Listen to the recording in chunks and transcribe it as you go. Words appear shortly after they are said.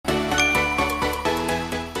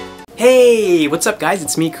Hey, what's up guys?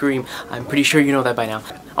 It's me, Karim. I'm pretty sure you know that by now.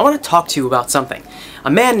 I want to talk to you about something. A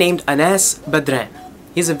man named Anas Badran.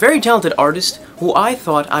 He's a very talented artist who I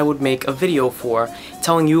thought I would make a video for,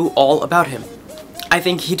 telling you all about him. I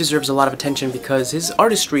think he deserves a lot of attention because his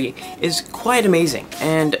artistry is quite amazing,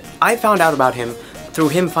 and I found out about him through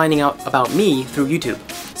him finding out about me through YouTube.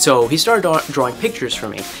 So he started drawing pictures for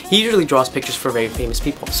me. He usually draws pictures for very famous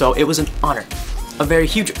people, so it was an honor. A very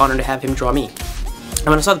huge honor to have him draw me. And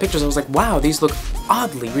when I saw the pictures, I was like, wow, these look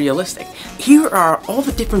oddly realistic. Here are all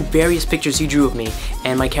the different various pictures he drew of me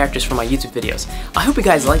and my characters from my YouTube videos. I hope you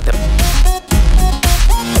guys like them.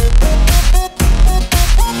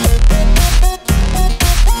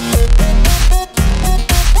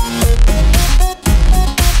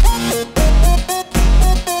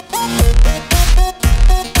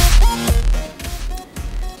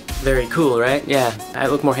 Very cool, right? Yeah, I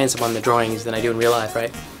look more handsome on the drawings than I do in real life,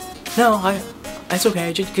 right? No, it's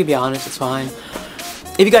okay, just to be honest, it's fine.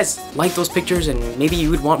 If you guys like those pictures and maybe you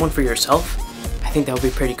would want one for yourself, I think that would be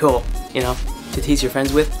pretty cool, you know, to tease your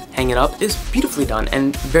friends with. Hang it up is beautifully done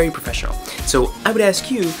and very professional. So I would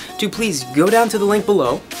ask you to please go down to the link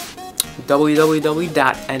below,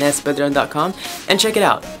 www.anasbadran.com, and check it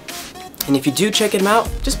out. And if you do check him out,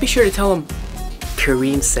 just be sure to tell him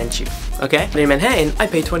Karim sent you. Okay? In Manhattan, I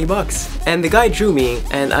paid 20 bucks. And the guy drew me,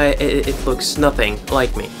 and it looks nothing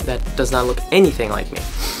like me. That does not look anything like me.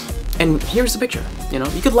 And here's the picture, you know?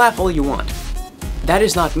 You could laugh all you want. That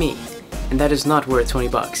is not me. And that is not worth 20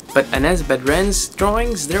 bucks. But Anas Badran's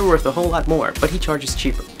drawings, they're worth a whole lot more, but he charges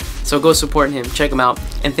cheaper. So go support him, check him out,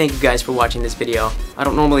 and thank you guys for watching this video. I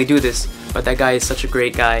don't normally do this, but that guy is such a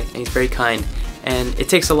great guy, and he's very kind. And it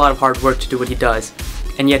takes a lot of hard work to do what he does,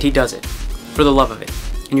 and yet he does it. For the love of it.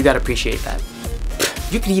 And you gotta appreciate that.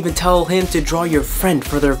 You could even tell him to draw your friend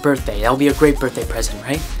for their birthday. That'll be a great birthday present,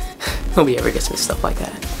 right? Nobody ever gets me stuff like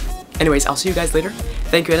that. Anyways, I'll see you guys later.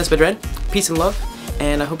 Thank you, Anas Badran. Peace and love.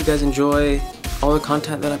 And I hope you guys enjoy all the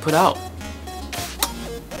content that I put out.